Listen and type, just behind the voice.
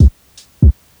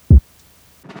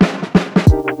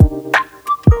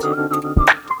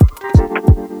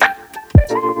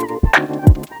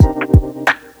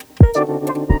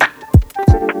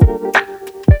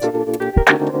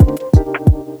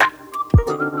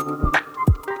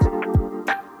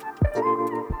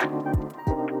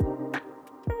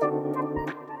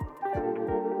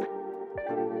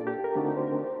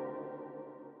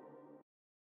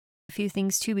few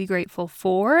things to be grateful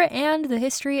for and the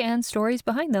history and stories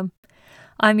behind them.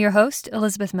 I'm your host,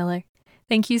 Elizabeth Miller.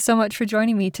 Thank you so much for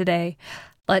joining me today.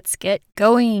 Let's get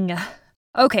going.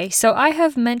 Okay, so I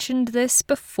have mentioned this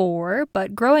before,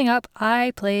 but growing up,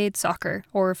 I played soccer,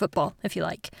 or football, if you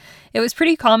like. It was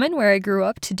pretty common where I grew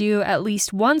up to do at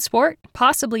least one sport,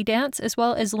 possibly dance, as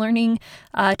well as learning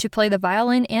to play the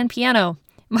violin and piano.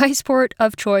 My sport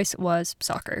of choice was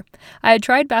soccer. I had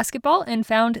tried basketball and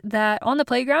found that on the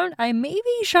playground, I maybe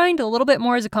shined a little bit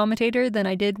more as a commentator than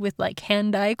I did with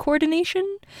hand-eye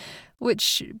coordination,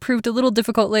 which proved a little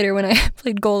difficult later when I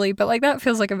played goalie, but that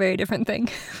feels like a very different thing.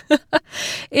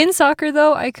 In soccer,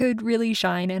 though, I could really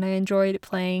shine, and I enjoyed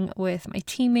playing with my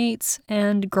teammates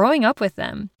and growing up with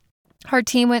them. Our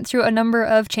team went through a number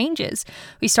of changes.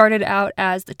 We started out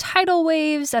as the Tidal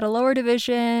Waves at a lower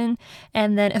division,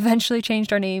 and then eventually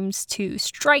changed our names to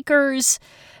Strikers,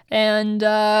 and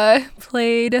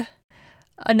played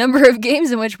a number of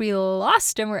games in which we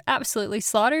lost and were absolutely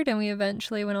slaughtered, and we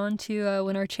eventually went on to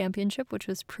win our championship, which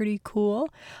was pretty cool.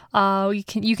 You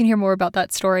can hear more about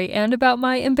that story and about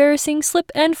my embarrassing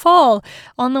slip and fall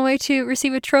on the way to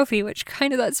receive a trophy, which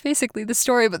that's basically the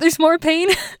story, but there's more pain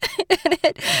in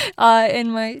it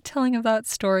in my telling of that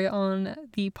story on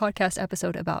the podcast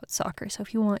episode about soccer. So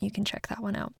if you want, you can check that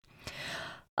one out.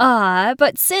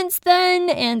 But since then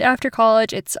and after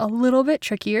college, it's a little bit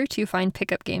trickier to find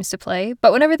pickup games to play.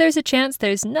 But whenever there's a chance,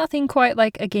 there's nothing quite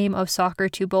like a game of soccer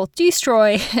to both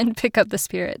destroy and pick up the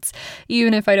spirits,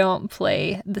 even if I don't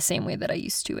play the same way that I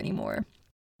used to anymore.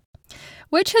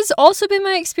 Which has also been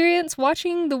my experience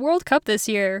watching the World Cup this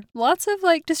year. Lots of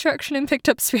destruction and picked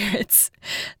up spirits.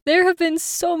 There have been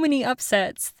so many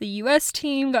upsets. The US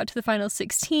team got to the final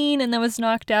 16 and then was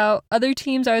knocked out. Other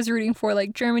teams I was rooting for,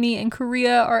 like Germany and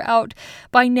Korea, are out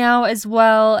by now as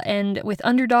well. And with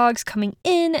underdogs coming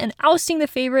in and ousting the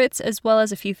favorites, as well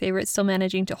as a few favorites still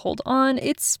managing to hold on,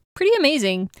 it's pretty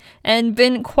amazing and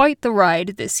been quite the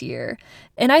ride this year.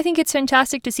 And I think it's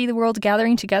fantastic to see the world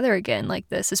gathering together again like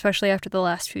this, especially after the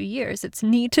last few years. It's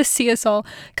neat to see us all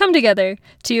come together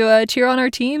to cheer on our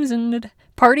teams and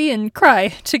party and cry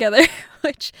together,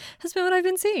 which has been what I've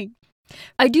been seeing.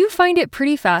 I do find it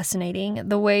pretty fascinating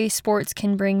the way sports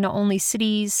can bring not only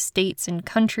cities, states, and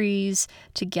countries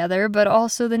together, but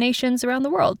also the nations around the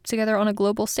world together on a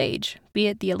global stage, be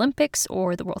it the Olympics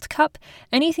or the World Cup,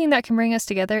 anything that can bring us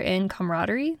together in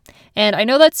camaraderie. And I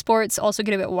know that sports also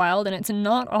get a bit wild and it's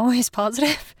not always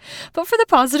positive, but for the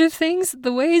positive things,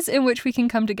 the ways in which we can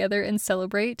come together and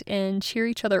celebrate and cheer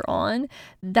each other on,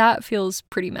 that feels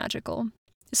pretty magical.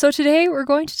 So today we're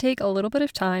going to take a little bit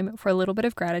of time for a little bit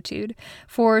of gratitude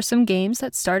for some games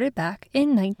that started back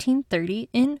in 1930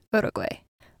 in Uruguay,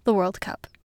 the World Cup.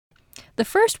 The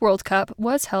first World Cup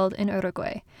was held in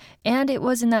Uruguay, and it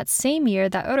was in that same year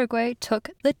that Uruguay took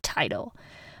the title.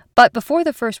 But before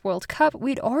the first World Cup,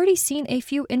 we'd already seen a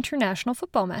few international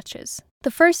football matches.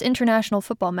 The first international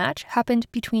football match happened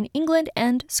between England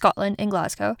and Scotland in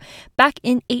Glasgow back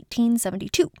in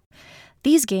 1872.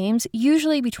 These games,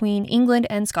 usually between England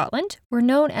and Scotland, were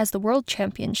known as the World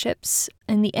Championships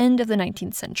in the end of the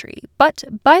 19th century. But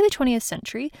by the 20th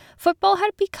century, football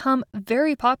had become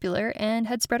very popular and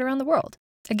had spread around the world.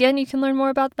 Again, you can learn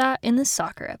more about that in the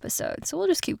soccer episode, so we'll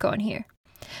just keep going here.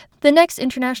 The next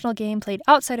international game played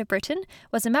outside of Britain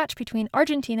was a match between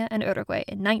Argentina and Uruguay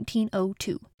in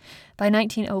 1902. By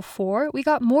 1904, we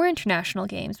got more international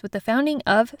games with the founding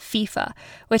of FIFA,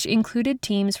 which included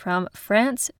teams from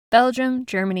France, Belgium,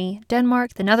 Germany,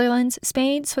 Denmark, the Netherlands,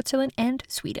 Spain, Switzerland, and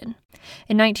Sweden.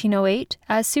 In 1908,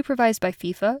 as supervised by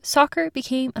FIFA, soccer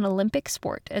became an Olympic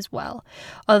sport as well,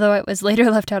 although it was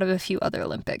later left out of a few other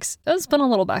Olympics. It's been a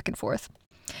little back and forth.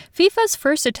 FIFA's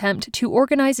first attempt to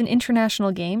organize an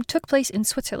international game took place in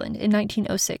Switzerland in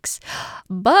 1906,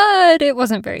 but it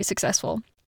wasn't very successful.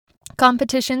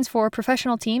 Competitions for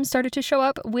professional teams started to show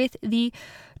up with the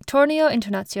Torneo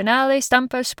Internazionale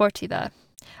Stampa Sportiva.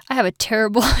 I have a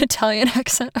terrible Italian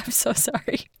accent, I'm so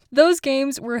sorry. Those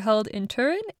games were held in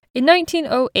Turin in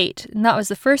 1908, and that was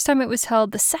the first time it was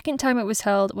held. The second time it was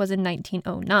held was in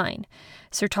 1909.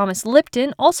 Sir Thomas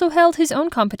Lipton also held his own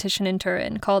competition in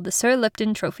Turin called the Sir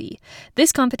Lipton Trophy.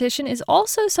 This competition is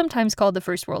also sometimes called the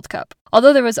First World Cup.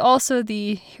 Although there was also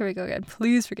here we go again,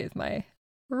 please forgive my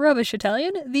rubbish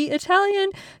Italian, the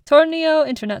Italian Torneo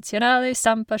Internazionale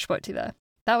Stampa Sportiva.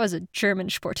 That was a German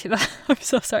Sportiva. I'm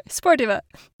so sorry. Sportiva.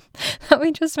 That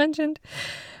we just mentioned.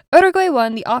 Uruguay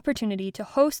won the opportunity to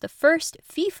host the first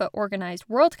FIFA-organized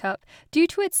World Cup due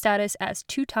to its status as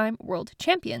two-time world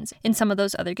champions in some of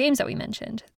those other games that we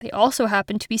mentioned. They also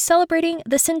happened to be celebrating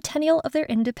the centennial of their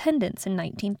independence in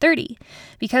 1930.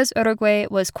 Because Uruguay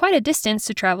was quite a distance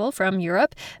to travel from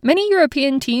Europe, many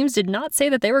European teams did not say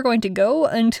that they were going to go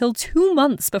until 2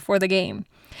 months before the game.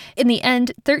 In the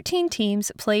end, 13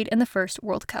 teams played in the first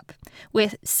World Cup,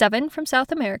 with 7 from South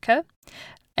America,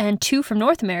 and 2 from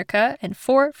North America, and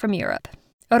 4 from Europe.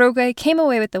 Uruguay came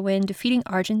away with the win, defeating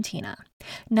Argentina.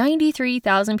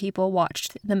 93,000 people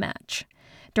watched the match.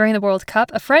 During the World Cup,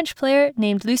 a French player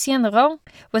named Lucien Laurent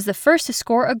was the first to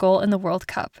score a goal in the World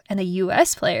Cup, and a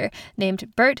U.S. player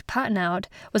named Bert Patenaude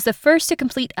was the first to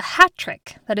complete a hat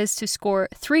trick, that is, to score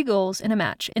 3 goals in the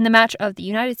match of the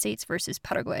United States versus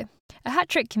Paraguay. A hat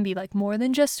trick can be like more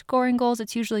than just scoring goals.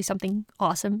 It's usually something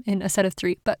awesome in a set of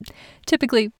 3, but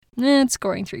typically it's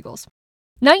scoring 3 goals.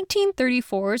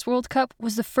 1934's World Cup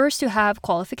was the first to have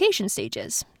qualification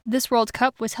stages. This World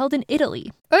Cup was held in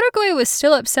Italy. Uruguay was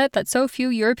still upset that so few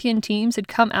European teams had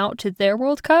come out to their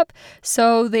World Cup,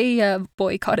 so they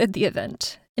boycotted the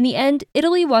event. In the end,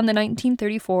 Italy won the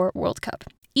 1934 World Cup.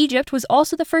 Egypt was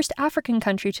also the first African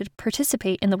country to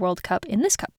participate in the World Cup in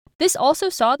this cup. This also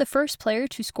saw the first player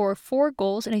to score 4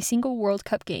 goals in a single World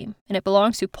Cup game, and it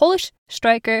belongs to Polish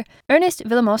striker Ernest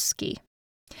Wilimowski.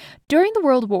 During the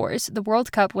World Wars, the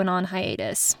World Cup went on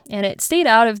hiatus, and it stayed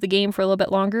out of the game for a little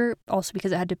bit longer, also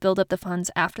because it had to build up the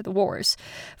funds after the wars.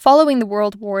 Following the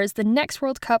World Wars, the next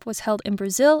World Cup was held in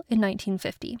Brazil in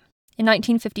 1950. In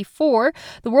 1954,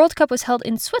 the World Cup was held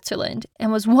in Switzerland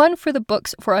and was one for the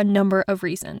books for a number of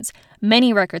reasons.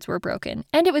 Many records were broken,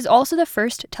 and it was also the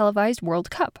first televised World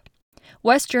Cup.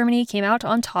 West Germany came out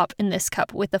on top in this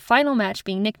cup, with the final match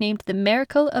being nicknamed the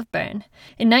Miracle of Bern.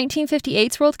 In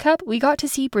 1958's World Cup, we got to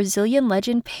see Brazilian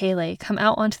legend Pelé come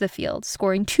out onto the field,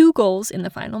 scoring 2 goals in the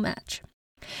final match.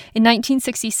 In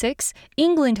 1966,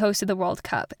 England hosted the World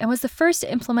Cup and was the first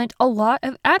to implement a lot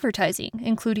of advertising,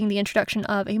 including the introduction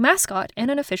of a mascot and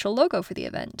an official logo for the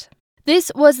event.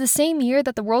 This was the same year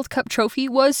that the World Cup trophy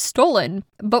was stolen,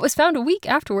 but was found a week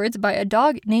afterwards by a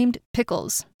dog named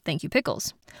Pickles. Thank you,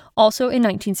 Pickles. Also in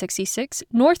 1966,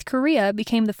 North Korea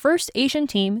became the first Asian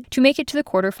team to make it to the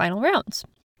quarterfinal rounds.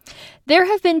 There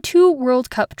have been 2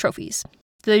 World Cup trophies.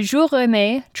 The Jules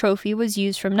Rimet trophy was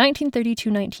used from 1930 to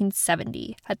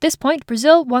 1970. At this point,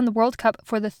 Brazil won the World Cup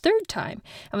for the 3rd time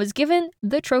and was given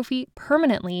the trophy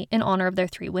permanently in honor of their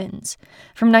 3 wins.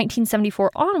 From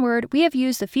 1974 onward, we have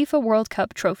used the FIFA World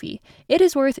Cup trophy. It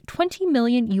is worth $20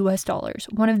 million,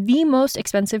 one of the most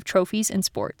expensive trophies in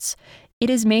sports. It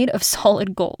is made of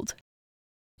solid gold.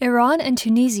 Iran and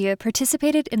Tunisia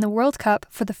participated in the World Cup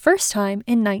for the first time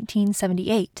in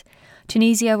 1978.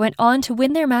 Tunisia went on to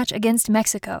win their match against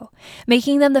Mexico,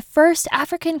 making them the first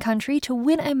African country to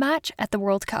win a match at the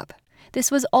World Cup.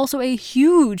 This was also a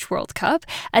huge World Cup,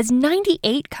 as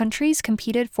 98 countries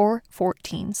competed for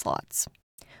 14 slots.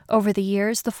 Over the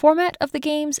years, the format of the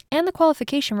games and the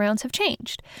qualification rounds have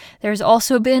changed. There's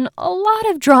also been a lot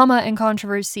of drama and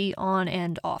controversy on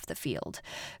and off the field,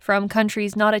 from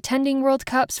countries not attending World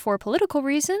Cups for political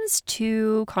reasons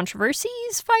to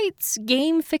controversies, fights,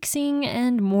 game fixing,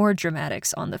 and more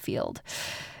dramatics on the field.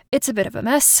 It's a bit of a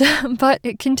mess, but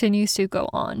it continues to go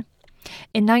on.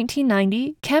 In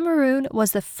 1990, Cameroon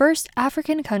was the first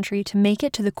African country to make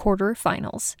it to the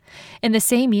quarter-finals. In the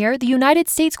same year, the United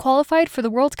States qualified for the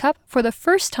World Cup for the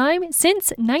first time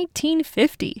since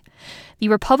 1950. The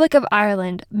Republic of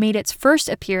Ireland made its first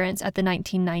appearance at the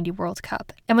 1990 World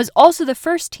Cup and was also the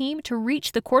first team to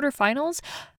reach the quarter-finals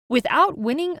without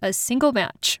winning a single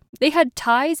match. They had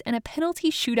ties and a penalty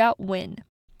shootout win.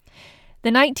 The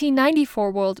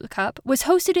 1994 World Cup was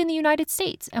hosted in the United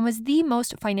States and was the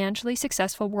most financially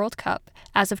successful World Cup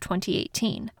as of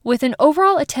 2018, with an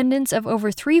overall attendance of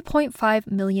over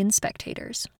 3.5 million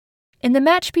spectators. In the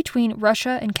match between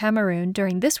Russia and Cameroon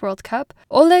during this World Cup,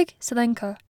 Oleg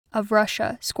Salenko of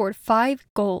Russia scored 5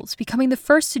 goals, becoming the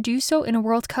first to do so in a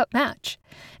World Cup match.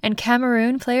 And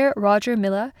Cameroon player Roger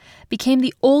Milla became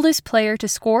the oldest player to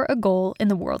score a goal in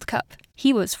the World Cup.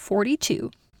 He was 42.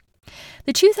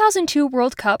 The 2002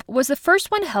 World Cup was the first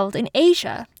one held in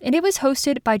Asia, and it was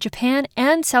hosted by Japan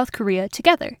and South Korea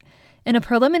together. In a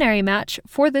preliminary match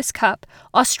for this cup,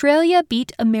 Australia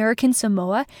beat American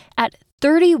Samoa at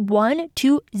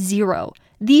 31-0,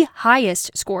 the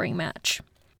highest scoring match.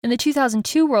 In the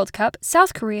 2002 World Cup,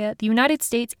 South Korea, the United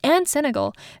States, and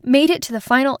Senegal made it to the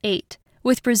final 8,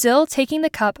 with Brazil taking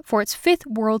the cup for its 5th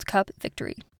World Cup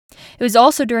victory. It was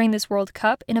also during this World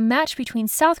Cup, in a match between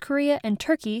South Korea and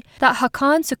Turkey, that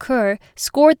Hakan Şükür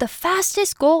scored the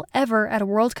fastest goal ever at a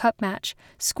World Cup match,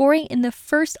 scoring in the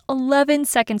first 11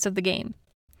 seconds of the game.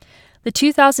 The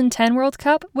 2010 World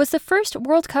Cup was the first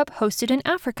World Cup hosted in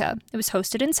Africa. It was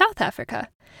hosted in South Africa.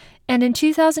 And in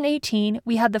 2018,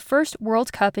 we had the first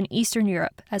World Cup in Eastern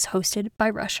Europe, as hosted by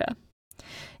Russia.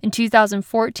 In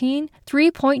 2014,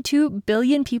 3.2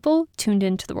 billion people tuned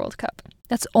into the World Cup.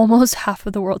 That's almost half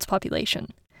of the world's population.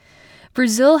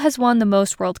 Brazil has won the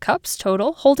most World Cups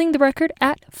total, holding the record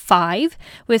at 5,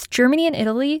 with Germany and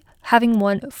Italy having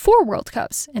won 4 World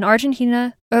Cups, and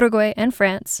Argentina, Uruguay, and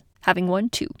France having won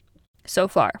 2. So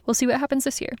far. We'll see what happens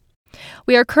this year.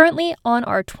 We are currently on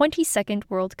our 22nd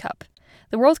World Cup.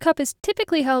 The World Cup is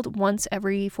typically held once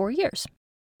every 4 years.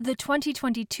 The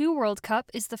 2022 World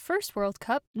Cup is the first World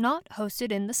Cup not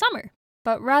hosted in the summer,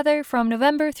 but rather from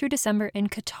November through December in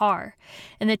Qatar.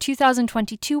 In the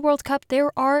 2022 World Cup,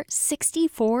 there are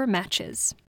 64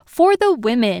 matches. For the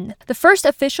women, the first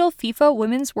official FIFA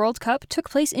Women's World Cup took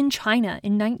place in China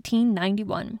in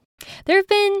 1991. There have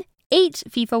been 8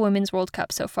 FIFA Women's World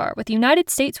Cups so far, with the United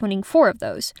States winning 4 of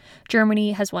those.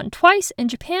 Germany has won twice, and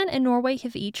Japan and Norway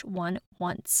have each won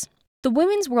once. The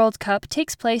Women's World Cup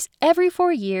takes place every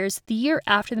 4 years, the year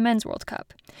after the Men's World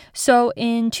Cup. So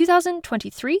in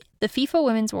 2023, the FIFA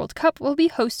Women's World Cup will be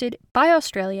hosted by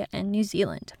Australia and New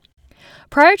Zealand.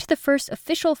 Prior to the first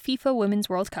official FIFA Women's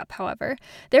World Cup, however,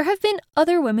 there have been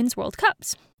other Women's World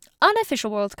Cups. Unofficial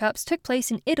World Cups took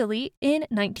place in Italy in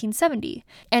 1970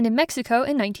 and in Mexico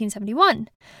in 1971.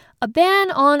 A ban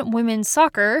on women's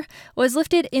soccer was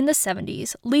lifted in the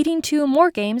 70s, leading to more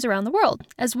games around the world,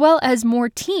 as well as more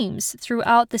teams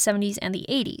throughout the 70s and the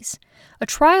 80s. A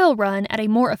trial run at a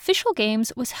more official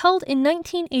games was held in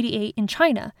 1988 in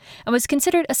China and was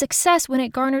considered a success when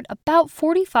it garnered about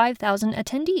 45,000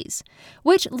 attendees,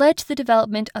 which led to the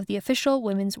development of the official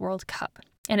Women's World Cup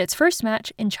and its first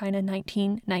match in China in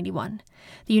 1991.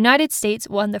 The United States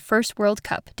won the first World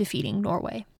Cup, defeating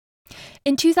Norway.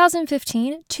 In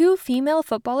 2015, 2 female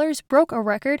footballers broke a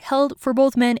record held for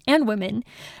both men and women,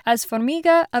 as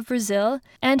Formiga of Brazil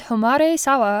and Homare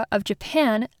Sawa of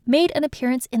Japan made an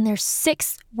appearance in their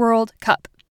 6th World Cup.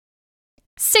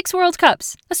 6 World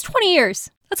Cups! That's 20 years!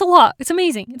 That's a lot! It's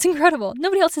amazing! It's incredible!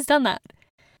 Nobody else has done that.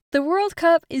 The World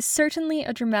Cup is certainly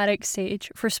a dramatic stage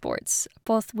for sports.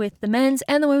 Both with the men's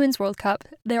and the women's World Cup,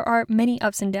 there are many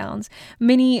ups and downs,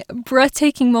 many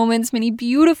breathtaking moments, many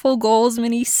beautiful goals,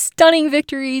 many stunning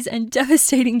victories, and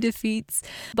devastating defeats.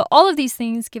 But all of these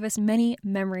things give us many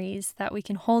memories that we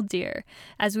can hold dear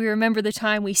as we remember the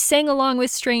time we sang along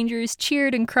with strangers,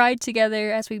 cheered and cried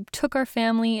together as we took our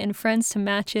family and friends to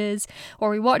matches,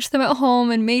 or we watched them at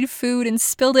home and made food and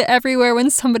spilled it everywhere when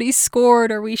somebody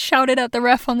scored, or we shouted at the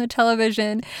ref on the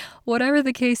television. Whatever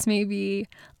the case may be,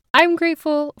 I'm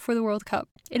grateful for the World Cup.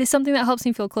 It is something that helps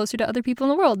me feel closer to other people in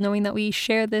the world, knowing that we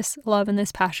share this love and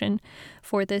this passion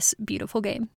for this beautiful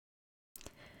game.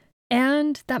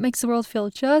 And that makes the world feel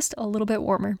just a little bit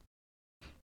warmer.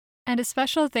 And a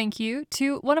special thank you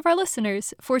to one of our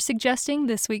listeners for suggesting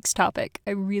this week's topic.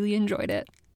 I really enjoyed it.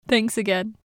 Thanks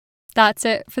again. That's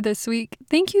it for this week.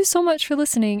 Thank you so much for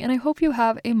listening, and I hope you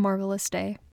have a marvelous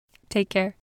day. Take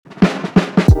care.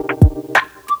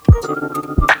 Thank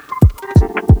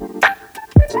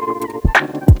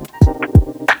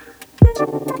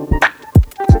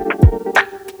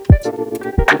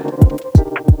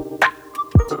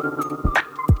you.